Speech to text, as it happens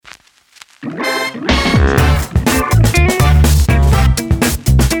Hey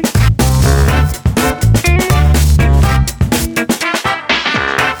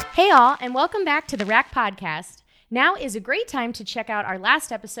all, and welcome back to the RAC Podcast. Now is a great time to check out our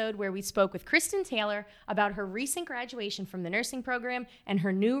last episode where we spoke with Kristen Taylor about her recent graduation from the nursing program and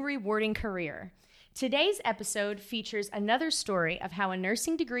her new rewarding career. Today's episode features another story of how a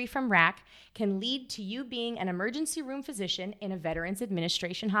nursing degree from RAC can lead to you being an emergency room physician in a Veterans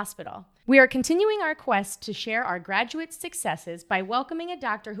Administration hospital. We are continuing our quest to share our graduate successes by welcoming a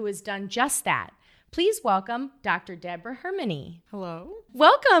doctor who has done just that. Please welcome Dr. Debra Hermany. Hello.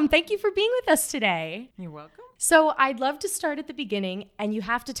 Welcome. Thank you for being with us today. You're welcome. So I'd love to start at the beginning, and you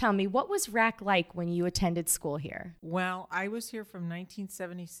have to tell me, what was RAC like when you attended school here? Well, I was here from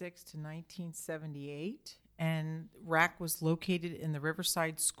 1976 to 1978, and RAC was located in the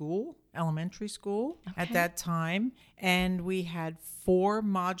Riverside School, elementary school at that time, and we had 4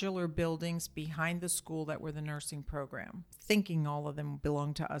 modular buildings behind the school that were the nursing program. Thinking all of them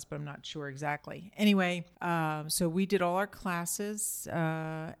belonged to us, but I'm not sure exactly. Anyway, so we did all our classes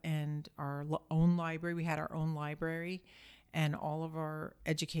and our own library. We had our own library, and all of our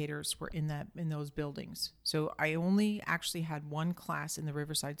educators were in those buildings. So I only actually had one class in the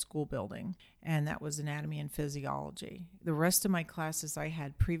Riverside School building, and that was anatomy and physiology. The rest of my classes I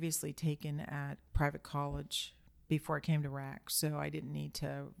had previously taken at private college before I came to RAC, so I didn't need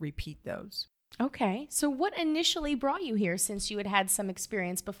to repeat those. Okay. So what initially brought you here since you had had some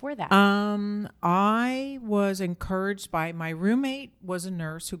experience before that? I was encouraged by my roommate was a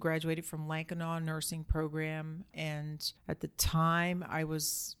nurse who graduated from Lankanaw nursing program. And at the time I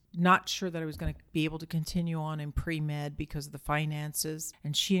was not sure that I was going to be able to continue on in pre-med because of the finances.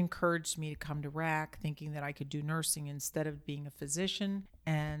 And she encouraged me to come to RAC thinking that I could do nursing instead of being a physician.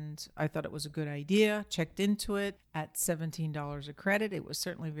 And I thought it was a good idea, checked into it at $17 a credit. It was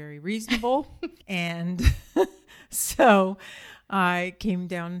certainly very reasonable. And so I came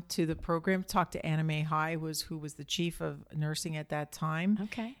down to the program, talked to Anna Mae High, who was the chief of nursing at that time.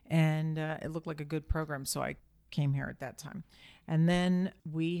 Okay. And it looked like a good program. So I came here at that time. And then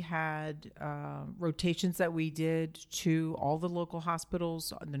we had rotations that we did to all the local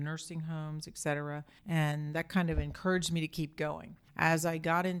hospitals, the nursing homes, etc. And that kind of encouraged me to keep going. As I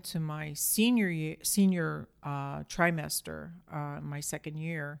got into my senior trimester, my second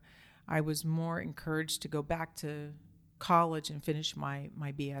year, I was more encouraged to go back to college and finish my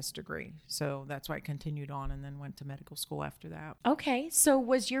BS degree. So that's why I continued on and then went to medical school after that. Okay. So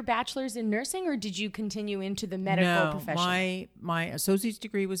was your bachelor's in nursing, or did you continue into the medical profession? My associate's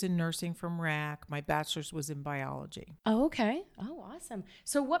degree was in nursing from RAC. My bachelor's was in biology. Oh, okay. Oh, awesome.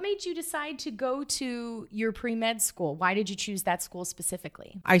 So what made you decide to go to your pre-med school? Why did you choose that school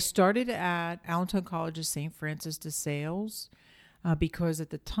specifically? I started at Allentown College's St. Francis de Sales. Because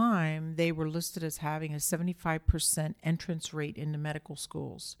at the time, they were listed as having a 75% entrance rate into medical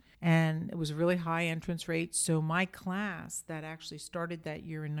schools. And it was a really high entrance rate. So my class that actually started that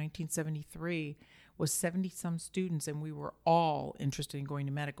year in 1973 was 70-some students, and we were all interested in going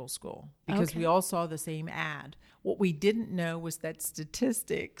to medical school because we all saw the same ad. What we didn't know was that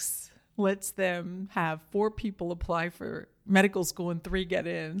statistics lets them have 4 people apply for medical school and 3 get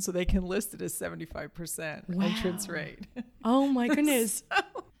in, so they can list it as 75% entrance rate. Oh my goodness.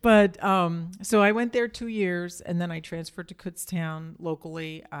 So I went there 2 years, and then I transferred to Kutztown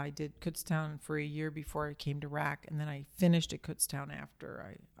locally. I did Kutztown for a year before I came to RAC, and then I finished at Kutztown after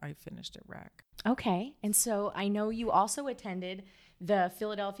I finished at RAC. Okay. And so I know you also attended the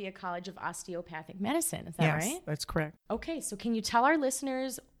Philadelphia College of Osteopathic Medicine. Is that right? Yes, that's correct. Okay. So can you tell our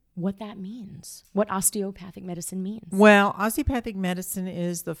listeners what that means, what osteopathic medicine means? Well, osteopathic medicine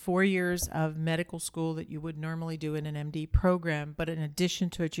is the 4 years of medical school that you would normally do in an MD program. But in addition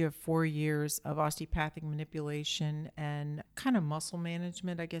to it, you have 4 years of osteopathic manipulation and kind of muscle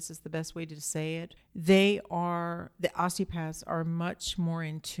management, I guess is the best way to say it. The osteopaths are much more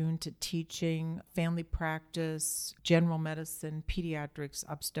in tune to teaching family practice, general medicine, pediatrics,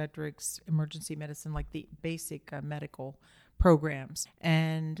 obstetrics, emergency medicine, like the basic medical programs,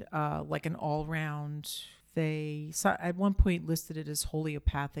 and like an all-round. They at one point listed it as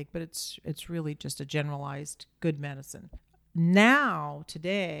homeopathic, but it's really just a generalized good medicine. Now,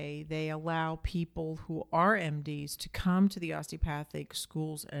 today, they allow people who are MDs to come to the osteopathic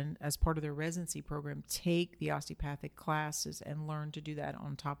schools and, as part of their residency program, take the osteopathic classes and learn to do that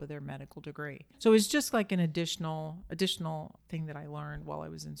on top of their medical degree. So it's just like an additional thing that I learned while I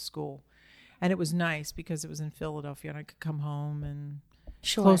was in school. And it was nice because it was in Philadelphia and I could come home and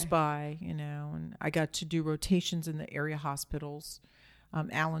close by, and I got to do rotations in the area hospitals,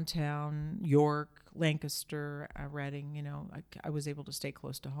 Allentown, York, Lancaster, Reading. I was able to stay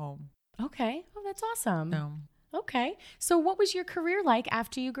close to home. Okay. Oh, that's awesome. So Okay. So what was your career like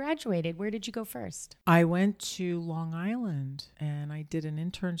after you graduated? Where did you go first? I went to Long Island and I did an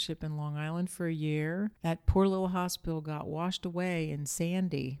internship in Long Island for a year. That poor little hospital got washed away in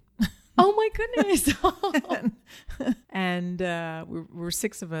Sandy. Oh my goodness. And we were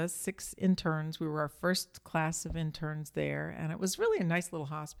six of us, six interns. We were our first class of interns there. And it was really a nice little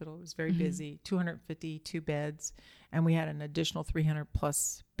hospital. It was very busy, 252 beds. And we had an additional 300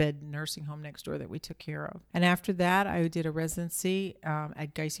 plus bed nursing home next door that we took care of. And after that, I did a residency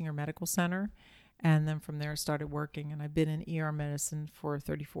at Geisinger Medical Center. And then from there, I started working. And I've been in ER medicine for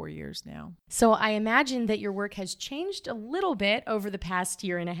 34 years now. So I imagine that your work has changed a little bit over the past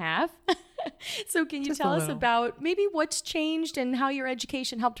year and a half. So can you Just tell a us little. about maybe what's changed and how your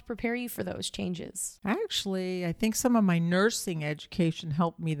education helped prepare you for those changes? Actually, I think some of my nursing education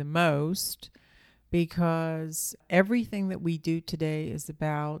helped me the most because everything that we do today is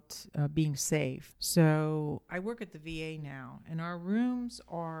about being safe. So I work at the VA now, and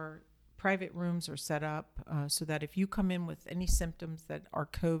our private rooms are set up so that if you come in with any symptoms that are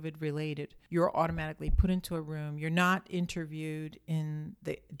COVID related, you're automatically put into a room. You're not interviewed in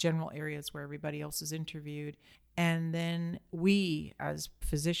the general areas where everybody else is interviewed. And then we, as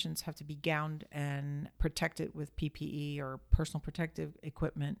physicians, have to be gowned and protected with PPE or personal protective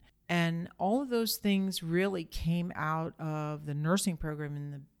equipment. And all of those things really came out of the nursing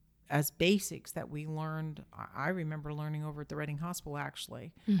program as basics that we learned. I remember learning over at the Reading Hospital,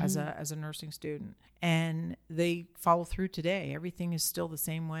 actually, as a nursing student. And they follow through today. Everything is still the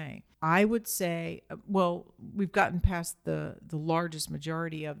same way. I would say, well, we've gotten past the largest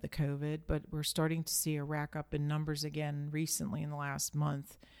majority of the COVID, but we're starting to see a rack up in numbers again recently in the last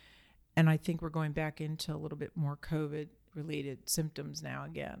month. And I think we're going back into a little bit more COVID-related symptoms now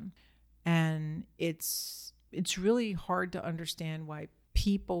again. And it's really hard to understand why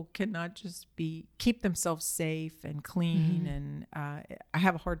people cannot just keep themselves safe and clean. And I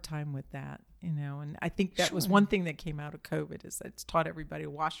have a hard time with that, and I think that was one thing that came out of COVID is that it's taught everybody to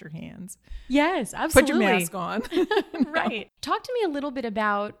wash your hands. Yes, absolutely. Put your mask on. Right. Talk to me a little bit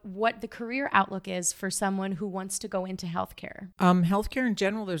about what the career outlook is for someone who wants to go into healthcare. Healthcare in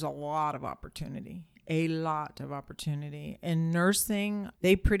general, there's a lot of opportunity. In nursing,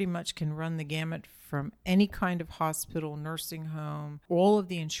 they pretty much can run the gamut from any kind of hospital, nursing home. All of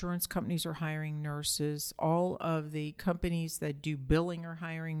the insurance companies are hiring nurses. All of the companies that do billing are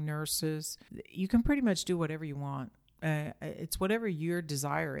hiring nurses. You can pretty much do whatever you want. It's whatever your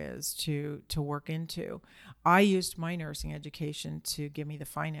desire is to work into. I used my nursing education to give me the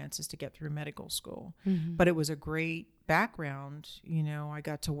finances to get through medical school, but it was a great background. I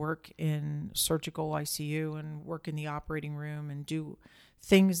got to work in surgical ICU and work in the operating room and do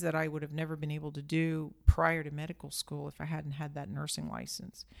things that I would have never been able to do prior to medical school if I hadn't had that nursing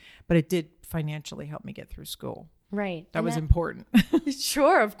license. But it did financially help me get through school. Right. That was important.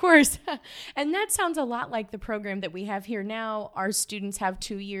 Sure, of course. And that sounds a lot like the program that we have here now. Our students have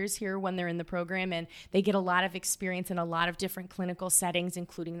 2 years here when they're in the program, and they get a lot of experience in a lot of different clinical settings,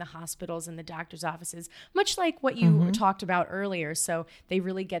 including the hospitals and the doctor's offices, much like what you talked about earlier. So they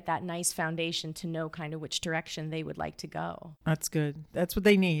really get that nice foundation to know kind of which direction they would like to go. That's good. That's what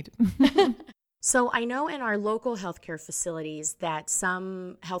they need. So I know in our local healthcare facilities that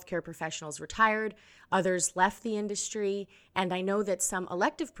some healthcare professionals retired, others left the industry, and I know that some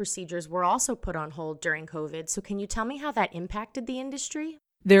elective procedures were also put on hold during COVID. So can you tell me how that impacted the industry?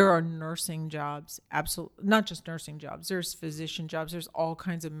 There are nursing jobs, absolutely, not just nursing jobs. There's physician jobs. There's all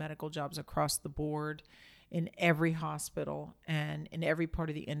kinds of medical jobs across the board in every hospital and in every part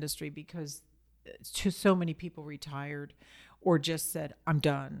of the industry because so many people retired or just said, I'm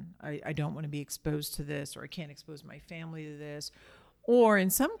done. I don't want to be exposed to this, or I can't expose my family to this. Or in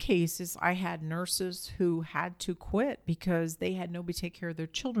some cases, I had nurses who had to quit because they had nobody to take care of their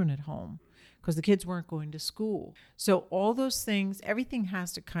children at home because the kids weren't going to school. So all those things, everything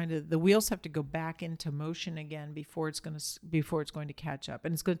has to the wheels have to go back into motion again before it's going to catch up.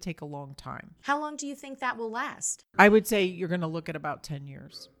 And it's going to take a long time. How long do you think that will last? I would say you're going to look at about 10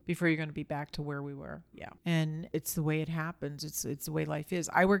 years before you're going to be back to where we were. Yeah. And it's the way it happens. It's the way life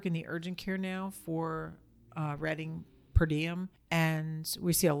is. I work in the urgent care now for Reading per diem, and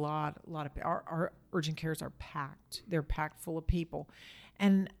we see a lot of our urgent cares are packed. They're packed full of people.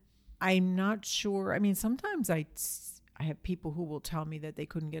 And I'm not sure. I mean, sometimes I have people who will tell me that they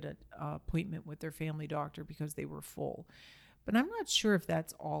couldn't get an appointment with their family doctor because they were full. But I'm not sure if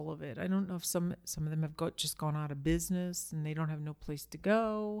that's all of it. I don't know if some of them have just gone out of business and they don't have no place to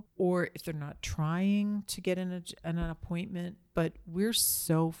go, or if they're not trying to get an appointment. But we're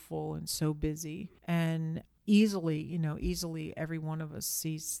so full and so busy. And easily every one of us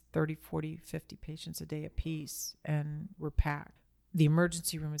sees 30, 40, 50 patients a day apiece, and we're packed. The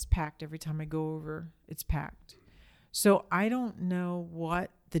emergency room is packed. Every time I go over, it's packed. So I don't know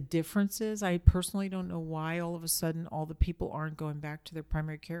what the difference is. I personally don't know why all of a sudden all the people aren't going back to their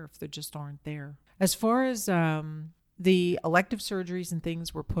primary care if they just aren't there. As far as the elective surgeries and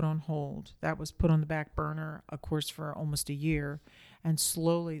things were put on hold. That was put on the back burner, of course, for almost a year. And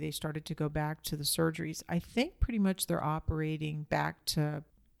slowly they started to go back to the surgeries. I think pretty much they're operating back to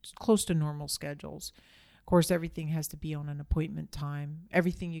close to normal schedules. Of course, everything has to be on an appointment time.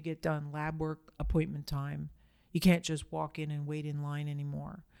 Everything you get done, lab work, appointment time. You can't just walk in and wait in line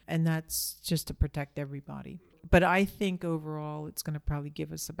anymore. And that's just to protect everybody. But I think overall it's going to probably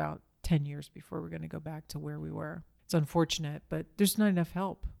give us about 10 years before we're going to go back to where we were. It's unfortunate, but there's not enough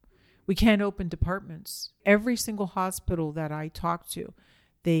help. We can't open departments. Every single hospital that I talk to,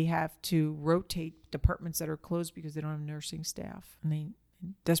 they have to rotate departments that are closed because they don't have nursing staff, and they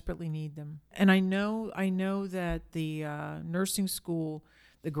desperately need them. And I know that the nursing school,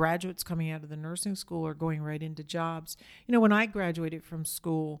 the graduates coming out of the nursing school are going right into jobs. When I graduated from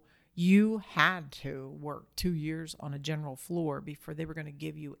school, you had to work 2 years on a general floor before they were going to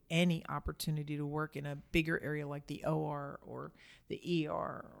give you any opportunity to work in a bigger area like the OR or the ER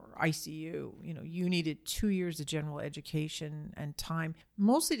or ICU. You needed 2 years of general education and time,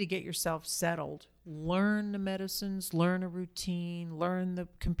 mostly to get yourself settled, learn the medicines, learn a routine, learn the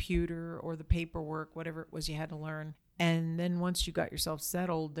computer or the paperwork, whatever it was you had to learn. And then once you got yourself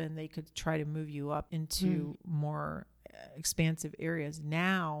settled, then they could try to move you up into more expansive areas.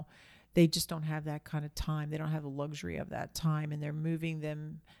 Now they just don't have that kind of time. They don't have the luxury of that time, and they're moving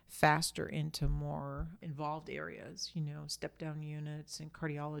them faster into more involved areas, step down units and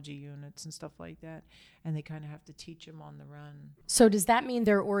cardiology units and stuff like that. And they kind of have to teach them on the run. So does that mean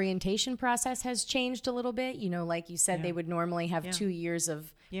their orientation process has changed a little bit? Like you said, they would normally have 2 years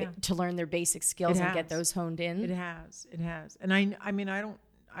of to learn their basic skills and get those honed in. It has. And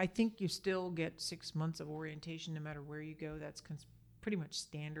I think you still get 6 months of orientation no matter where you go. That's pretty much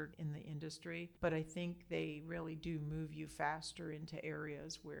standard in the industry. But I think they really do move you faster into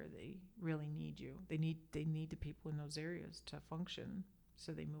areas where they really need you. They need the people in those areas to function.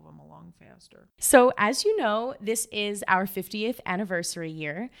 So they move them along faster. So as you know, this is our 50th anniversary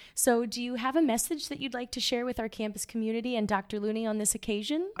year. So do you have a message that you'd like to share with our campus community and Dr. Looney on this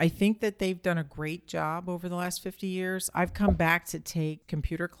occasion? I think that they've done a great job over the last 50 years. I've come back to take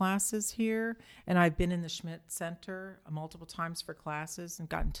computer classes here, and I've been in the Schmidt Center multiple times for classes and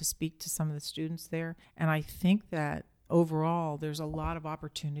gotten to speak to some of the students there. And I think that overall, there's a lot of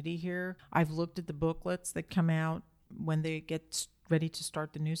opportunity here. I've looked at the booklets that come out when they get ready to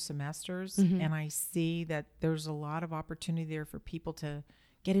start the new semesters, and I see that there's a lot of opportunity there for people to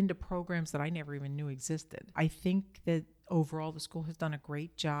get into programs that I never even knew existed. I think that overall the school has done a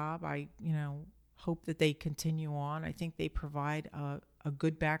great job. I hope that they continue on. I think they provide a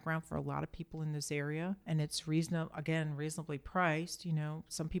good background for a lot of people in this area, and it's reasonably priced.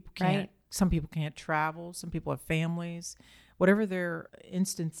 Some people can't. Right. Some people can't travel. Some people have families. Whatever their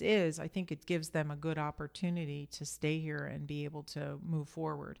instance is, I think it gives them a good opportunity to stay here and be able to move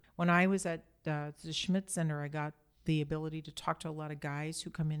forward. When I was at the Schmidt Center, I got the ability to talk to a lot of guys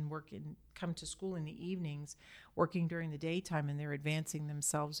who come to school in the evenings, working during the daytime, and they're advancing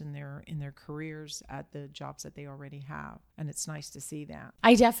themselves in their careers at the jobs that they already have. And it's nice to see that.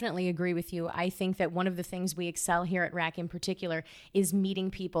 I definitely agree with you. I think that one of the things we excel here at RAC in particular is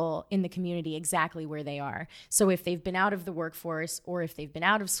meeting people in the community exactly where they are. So if they've been out of the workforce, or if they've been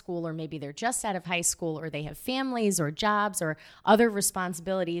out of school, or maybe they're just out of high school, or they have families or jobs or other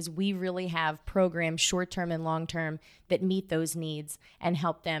responsibilities, we really have programs, short-term and long-term, that meet those needs and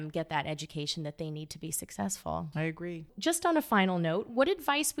help them get that education that they need to be successful. I agree. Just on a final note, what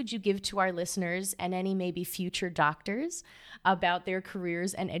advice would you give to our listeners and any maybe future doctors about their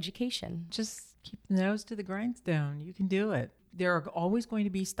careers and education? Just keep the nose to the grindstone. You can do it. There are always going to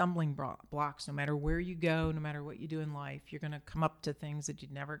be stumbling blocks, no matter where you go, no matter what you do in life. You're going to come up to things that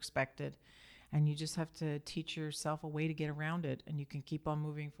you'd never expected. And you just have to teach yourself a way to get around it, and you can keep on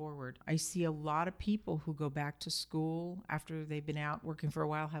moving forward. I see a lot of people who go back to school after they've been out working for a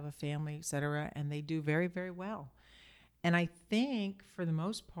while, have a family, etc., and they do very, very well. And I think for the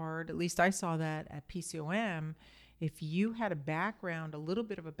most part, at least I saw that at PCOM, if you had a little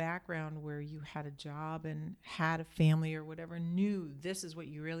bit of a background where you had a job and had a family or whatever, knew this is what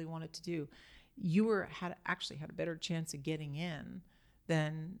you really wanted to do, you had a better chance of getting in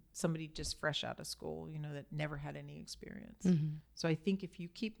than somebody just fresh out of school, that never had any experience. So I think if you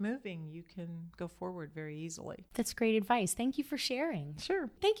keep moving, you can go forward very easily. That's great advice. Thank you for sharing. Sure.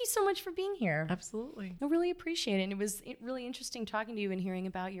 Thank you so much for being here. Absolutely. I really appreciate it. And it was really interesting talking to you and hearing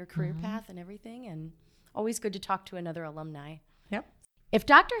about your career path and everything. And always good to talk to another alumni. Yep. If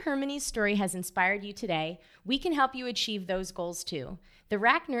Dr. Hermany's story has inspired you today, we can help you achieve those goals too. The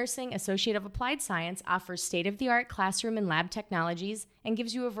RAC Nursing Associate of Applied Science offers state-of-the-art classroom and lab technologies and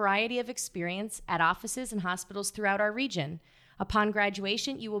gives you a variety of experience at offices and hospitals throughout our region. Upon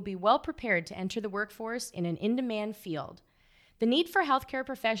graduation, you will be well prepared to enter the workforce in an in-demand field. The need for healthcare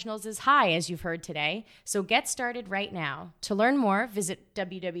professionals is high, as you've heard today, so get started right now. To learn more, visit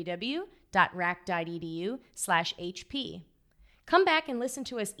www.rac.edu/HP. Come back and listen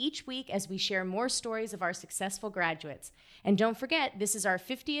to us each week as we share more stories of our successful graduates. And don't forget, this is our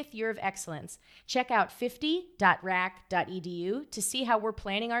 50th year of excellence. Check out 50.rac.edu to see how we're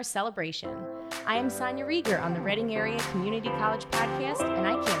planning our celebration. I am Sonia Rieger on the Reading Area Community College Podcast, and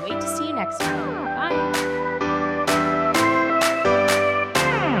I can't wait to see you next time. Bye.